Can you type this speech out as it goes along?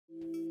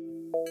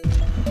What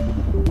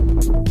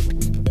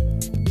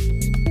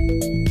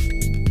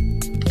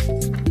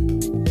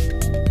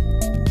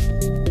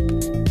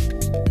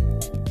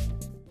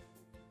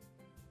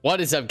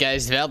is up,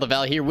 guys?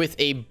 VALtheVAL here with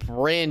a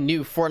brand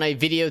new Fortnite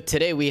video.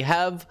 Today we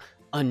have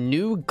a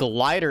new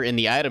glider in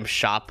the item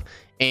shop,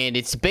 and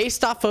it's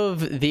based off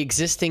of the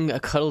existing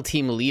Cuddle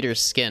Team Leader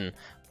skin,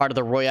 part of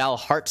the Royale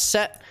Heart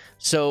set.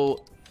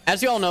 So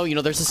as you all know,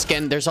 there's a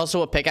skin, there's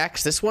also a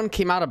pickaxe. This one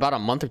came out about a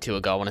month or two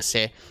ago, I want to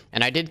say,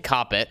 and I did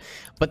cop it,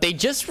 but they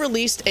just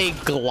released a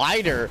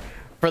glider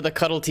for the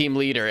Cuddle Team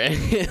Leader, and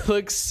it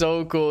looks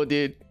so cool,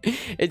 dude.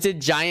 It's a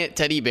giant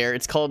teddy bear.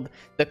 It's called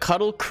the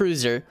Cuddle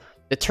Cruiser.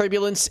 The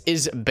turbulence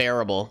is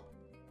bearable.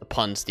 The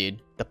puns,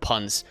 dude. The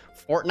puns.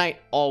 Fortnite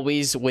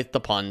always with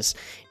the puns.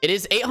 It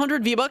is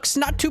 800 V-Bucks.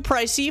 Not too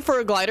pricey for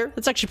a glider.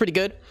 That's actually pretty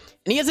good.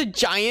 And he has a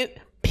giant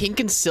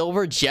pink and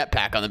silver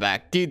jetpack on the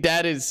back. Dude,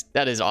 that is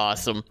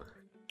awesome.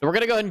 So we're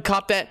going to go ahead and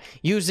cop that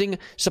using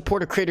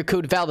supporter creator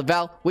code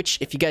VALtheVAL, which,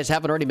 if you guys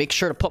haven't already, make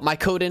sure to put my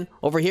code in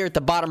over here at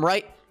the bottom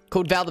right.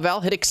 Code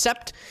VALtheVAL. Hit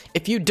accept.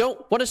 If you don't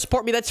want to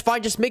support me, that's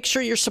fine. Just make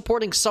sure you're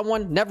supporting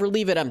someone. Never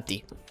leave it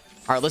empty.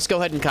 All right, let's go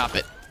ahead and cop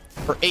it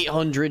for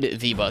 800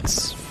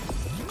 V-Bucks.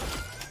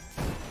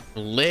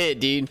 Lit,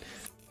 dude.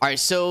 All right,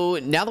 so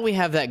now that we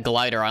have that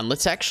glider on,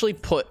 let's actually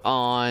put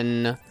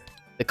on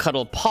the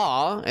Cuddle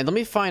Paw, and let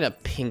me find a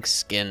pink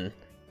skin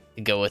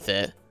to go with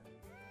it.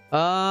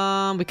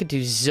 We could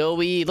do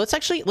Zoe.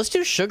 Let's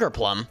do Sugar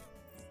Plum,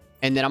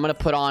 and then I'm gonna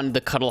put on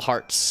the Cuddle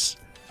Hearts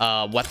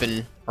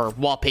weapon or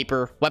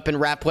wallpaper, weapon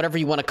wrap, whatever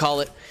you want to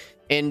call it.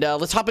 And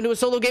let's hop into a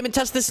solo game and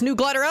test this new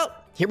glider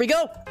out. Here we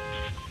go.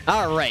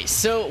 All right,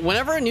 so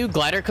whenever a new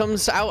glider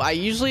comes out, I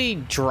usually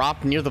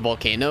drop near the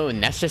volcano,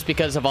 and that's just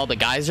because of all the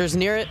geysers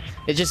near it.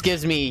 It just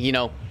gives me,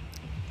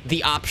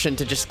 the option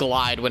to just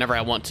glide whenever I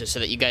want to, so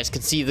that you guys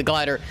can see the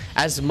glider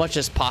as much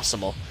as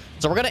possible.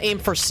 So we're gonna aim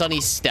for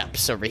Sunny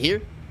Steps over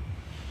here.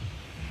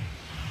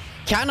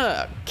 Kind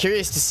of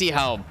curious to see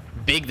how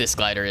big this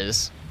glider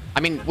is.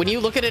 I mean, when you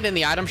look at it in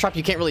the item shop,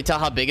 you can't really tell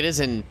how big it is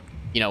in,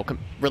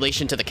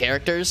 relation to the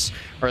characters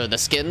or the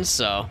skins.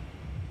 So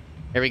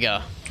here we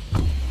go.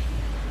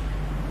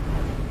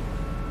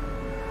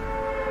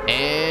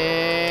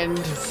 And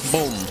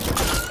boom.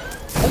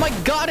 Oh my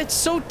god, it's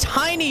so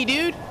tiny,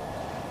 dude.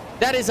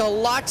 That is a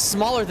lot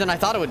smaller than I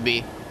thought it would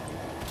be.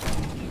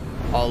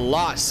 A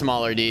lot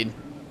smaller, dude.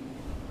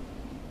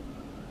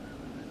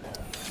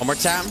 One more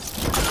time.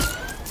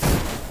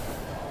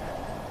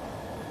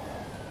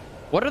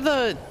 What are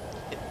the...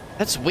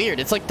 That's weird.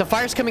 It's like the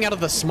fire's coming out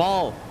of the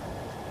small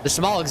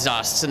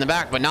exhausts in the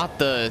back, but not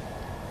the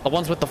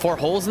ones with the 4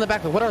 holes in the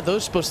back. But what are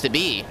those supposed to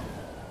be?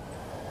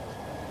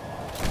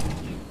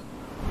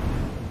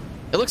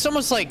 It looks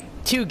almost like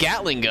 2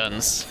 Gatling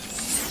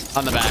guns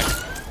on the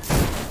back.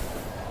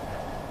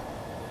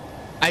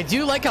 I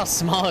do like how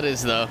small it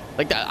is, though.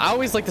 Like that, I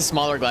always like the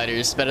smaller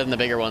gliders better than the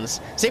bigger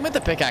ones. Same with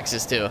the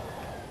pickaxes, too.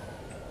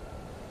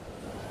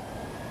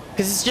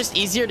 Because it's just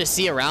easier to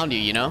see around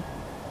you, All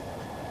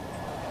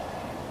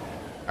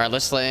right,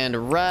 let's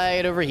land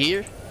right over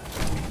here.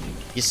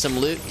 Get some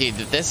loot. Dude,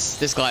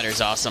 this glider is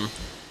awesome.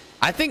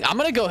 I think I'm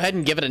going to go ahead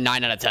and give it a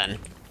 9 out of 10.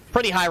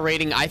 Pretty high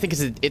rating. I think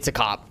it's a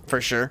cop,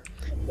 for sure.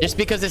 Just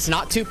because it's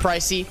not too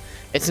pricey.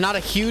 It's not a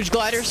huge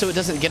glider, so it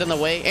doesn't get in the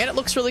way. And it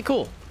looks really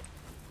cool.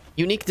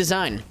 Unique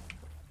design.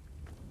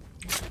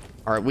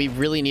 All right, we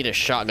really need a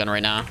shotgun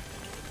right now.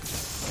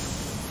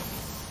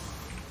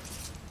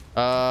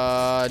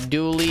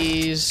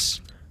 Dualies.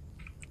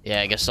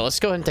 Yeah, I guess so.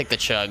 Let's go ahead and take the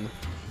chug.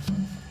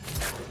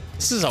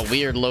 This is a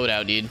weird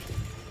loadout, dude.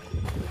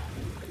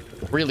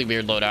 Really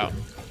weird loadout.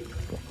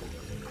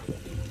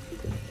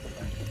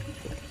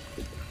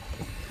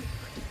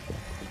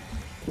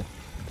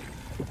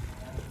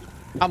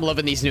 I'm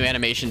loving these new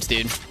animations,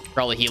 dude.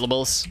 For all the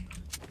healables.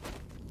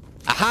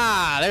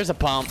 Aha! There's a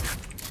pump.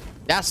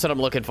 That's what I'm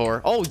looking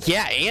for. Oh,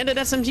 yeah. And an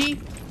SMG?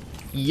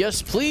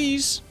 Yes,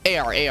 please.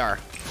 AR.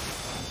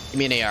 Give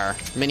me an AR.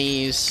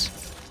 Minis.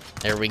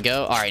 There we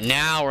go. All right.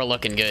 Now we're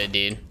looking good,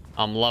 dude.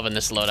 I'm loving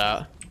this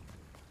loadout.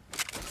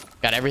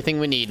 Got everything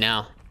we need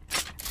now.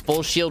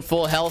 Full shield,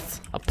 full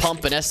health, a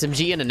pump, an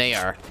SMG, and an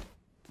AR.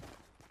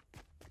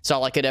 That's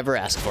all I could ever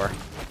ask for.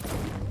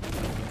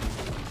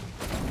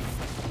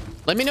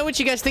 Let me know what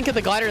you guys think of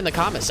the glider in the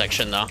comment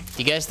section, though.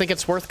 You guys think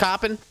it's worth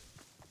copping?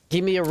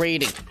 Give me a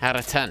rating out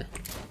of 10.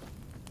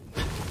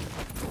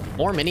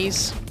 More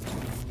minis.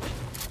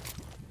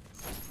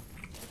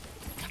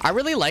 I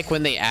really like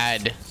when they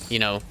add,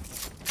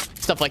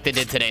 stuff like they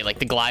did today, like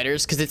the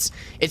gliders, because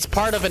it's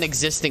part of an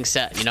existing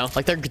set,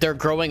 Like they're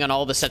growing on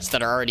all the sets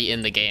that are already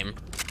in the game.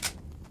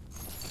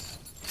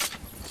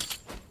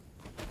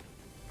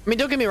 I mean,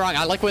 don't get me wrong.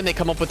 I like when they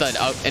come up with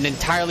an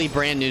entirely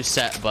brand new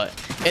set, but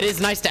it is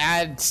nice to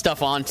add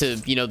stuff onto,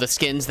 the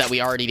skins that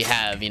we already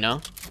have,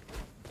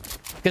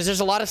 Because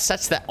there's a lot of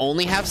sets that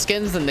only have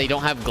skins and they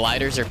don't have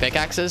gliders or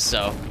pickaxes,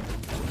 so,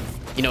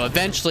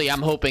 eventually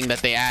I'm hoping that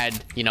they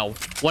add,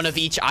 one of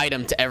each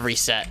item to every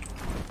set.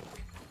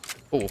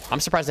 Oh, I'm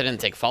surprised I didn't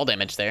take fall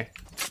damage there.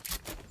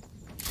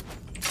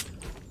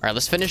 right,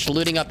 let's finish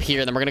looting up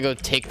here. Then we're gonna go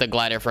take the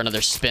glider for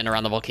another spin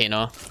around the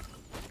volcano.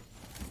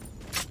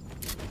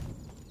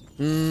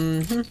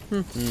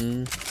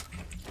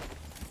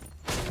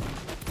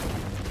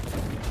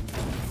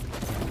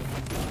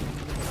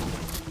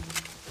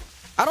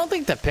 I don't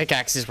think the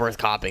pickaxe is worth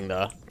copying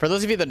though. For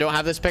those of you that don't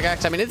have this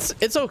pickaxe, I mean,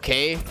 it's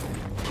okay.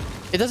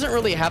 It doesn't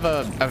really have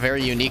a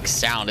very unique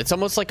sound. It's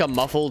almost like a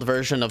muffled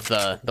version of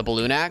the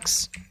balloon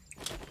axe.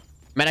 I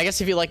mean, I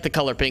guess if you like the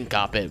color pink,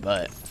 cop it,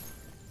 but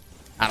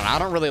I don't know. I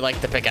don't really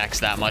like the pickaxe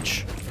that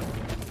much.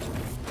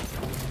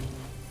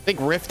 I think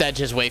Rift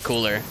Edge is way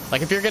cooler.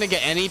 Like, if you're gonna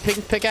get any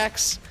pink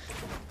pickaxe,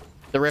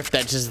 the Rift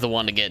Edge is the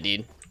one to get,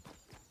 dude.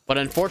 But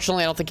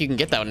unfortunately, I don't think you can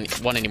get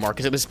that one anymore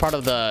because it was part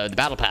of the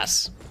battle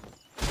pass.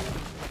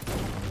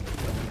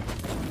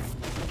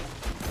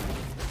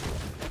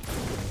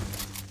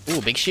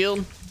 Ooh, big shield.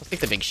 Let's take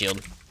the big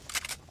shield.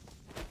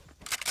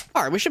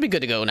 All right, we should be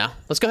good to go now.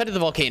 Let's go ahead to the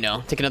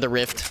volcano. Take another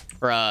rift.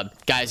 Or,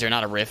 geyser,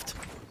 not a rift.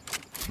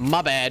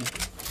 My bad.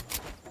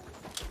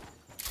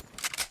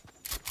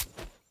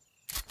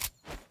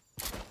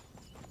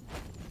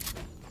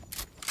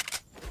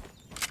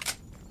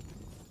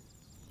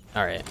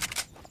 All right.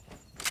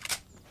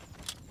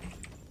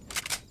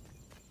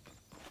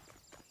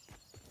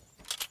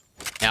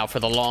 Now for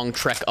the long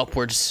trek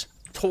upwards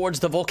towards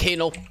the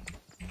volcano.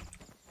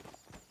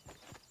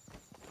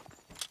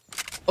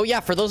 Oh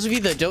yeah, for those of you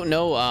that don't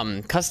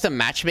know, custom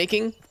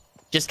matchmaking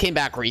just came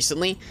back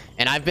recently,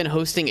 and I've been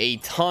hosting a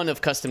ton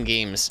of custom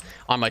games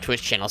on my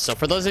Twitch channel. So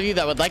for those of you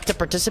that would like to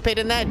participate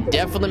in that,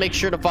 definitely make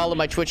sure to follow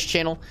my Twitch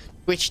channel,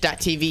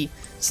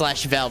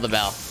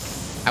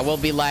 twitch.tv/VALtheVAL. I will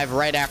be live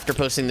right after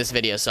posting this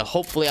video, so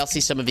hopefully I'll see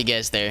some of you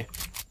guys there.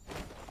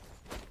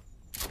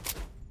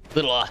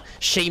 Little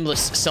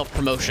shameless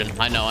self-promotion.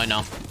 I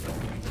know.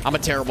 I'm a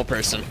terrible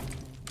person.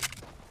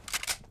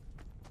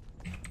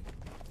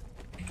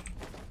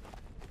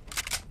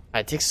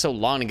 It takes so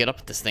long to get up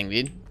with this thing,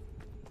 dude.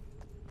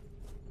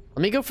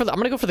 I'm gonna go for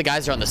the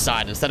geyser on the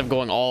side instead of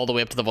going all the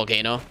way up to the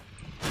volcano.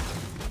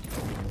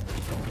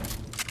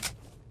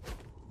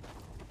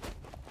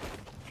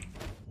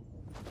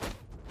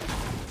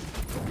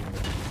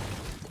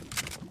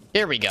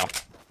 There we go.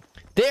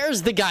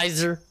 There's the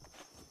geyser.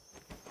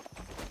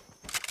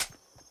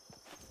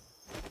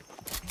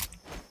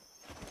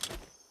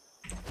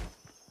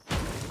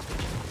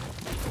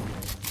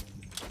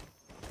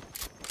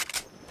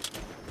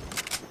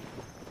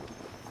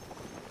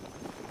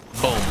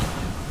 Boom.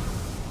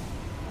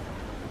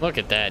 Look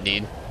at that,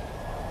 dude.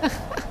 I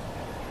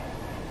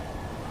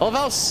love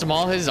how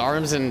small his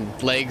arms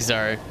and legs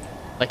are,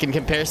 like in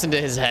comparison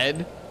to his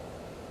head.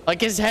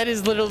 Like his head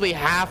is literally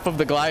half of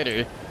the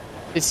glider.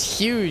 It's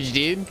huge,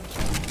 dude.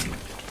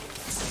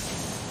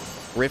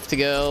 Rift to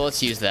go.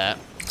 Let's use that.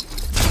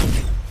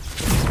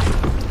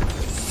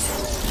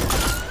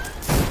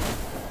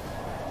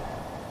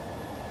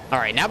 All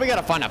right, now we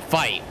gotta find a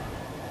fight.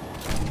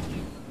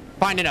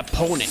 Find an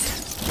opponent.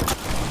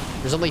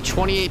 There's only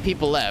 28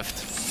 people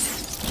left.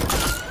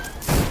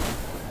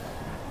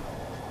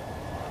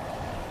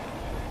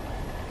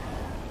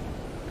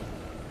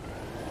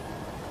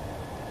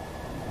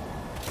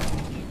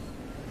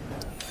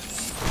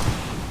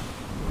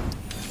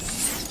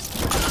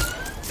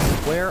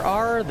 Where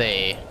are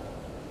they?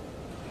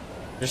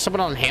 There's someone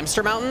on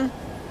Hamster Mountain?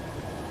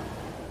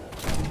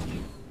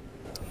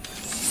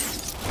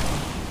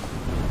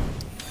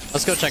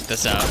 Let's go check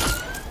this out.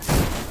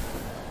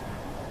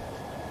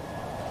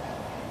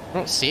 I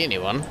don't see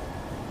anyone.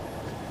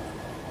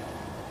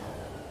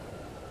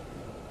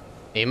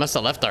 He must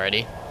have left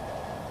already.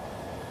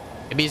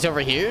 Maybe he's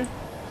over here?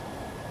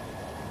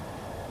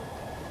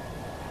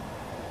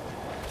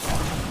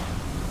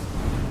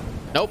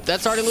 Nope,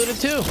 that's already looted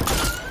too.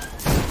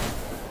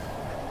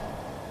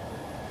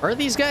 Where are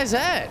these guys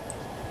at?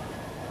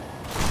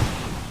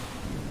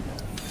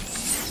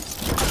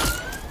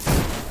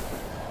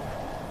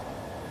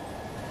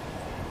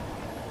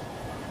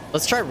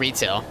 Let's try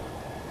retail.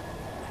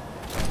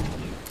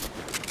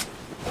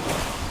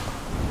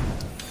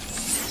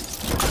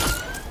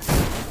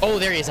 Oh,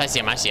 there he is. I see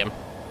him. I see him.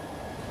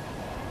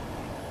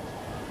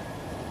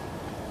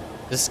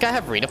 Does this guy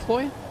have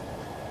redeploy?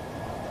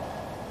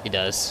 He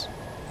does.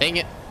 Dang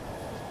it.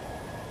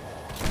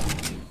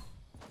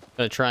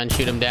 Gonna try and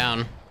shoot him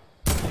down.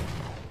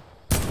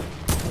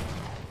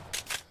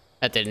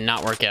 That did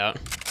not work out.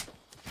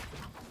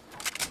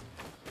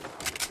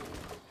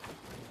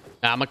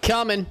 I'm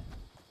a-coming.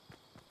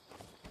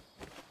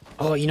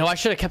 Oh, you know, I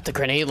should have kept the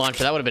grenade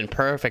launcher. That would have been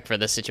perfect for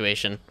this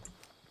situation.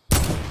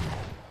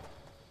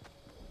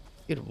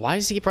 Dude, why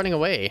does he keep running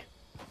away?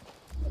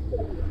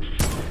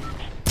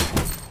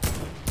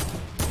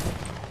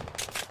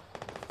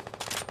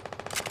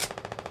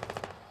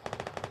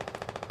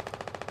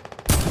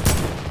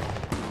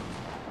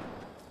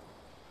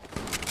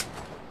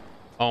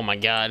 Oh my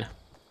god.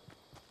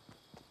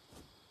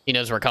 He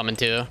knows we're coming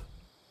too.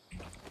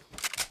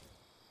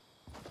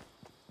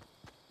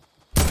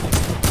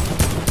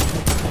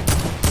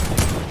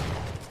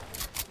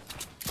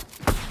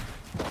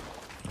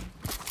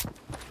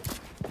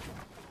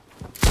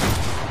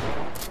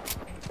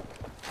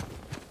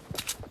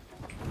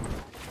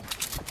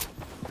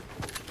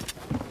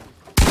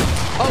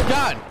 Oh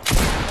god.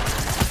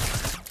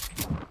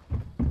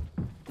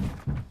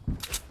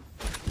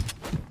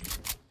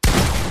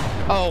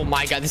 Oh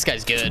my god, this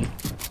guy's good.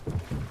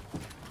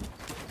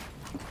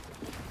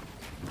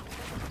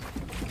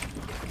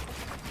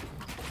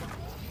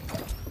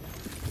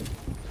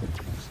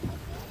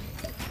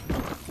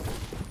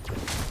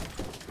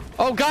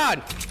 Oh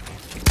god.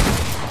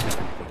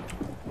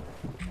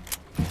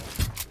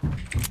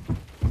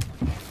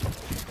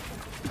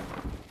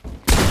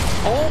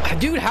 Oh,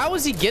 dude, how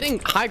is he getting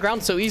high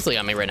ground so easily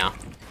on me right now?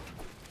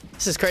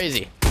 This is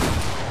crazy.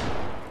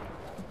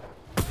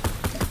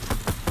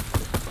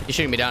 He's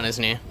shooting me down,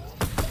 isn't he?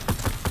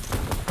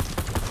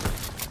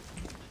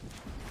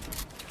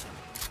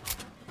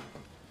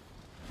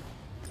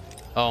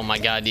 Oh my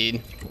god,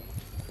 dude.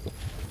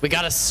 We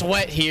got a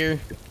sweat here.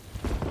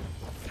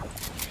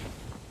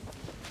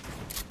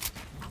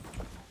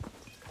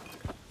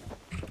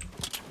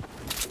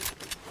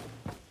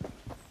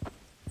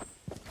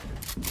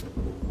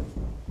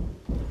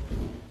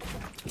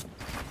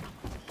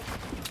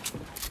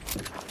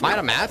 Am I out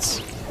of mats?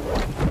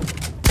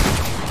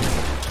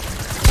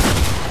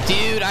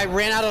 Dude, I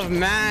ran out of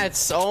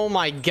mats. Oh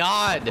my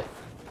god.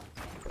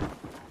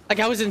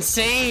 Like, I was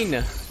insane.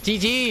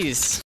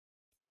 GG's.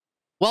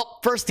 Well,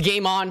 first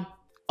game on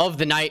of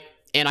the night,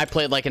 and I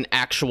played like an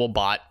actual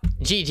bot.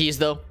 GG's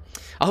though.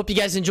 I hope you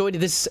guys enjoyed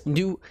this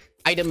new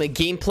item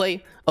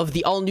gameplay of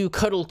the all-new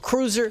Cuddle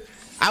Cruiser.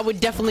 I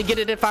would definitely get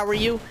it if I were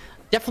you.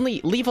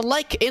 Definitely leave a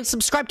like and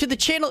subscribe to the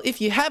channel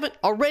if you haven't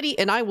already,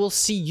 and I will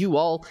see you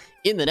all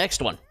in the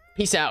next one.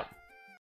 Peace out.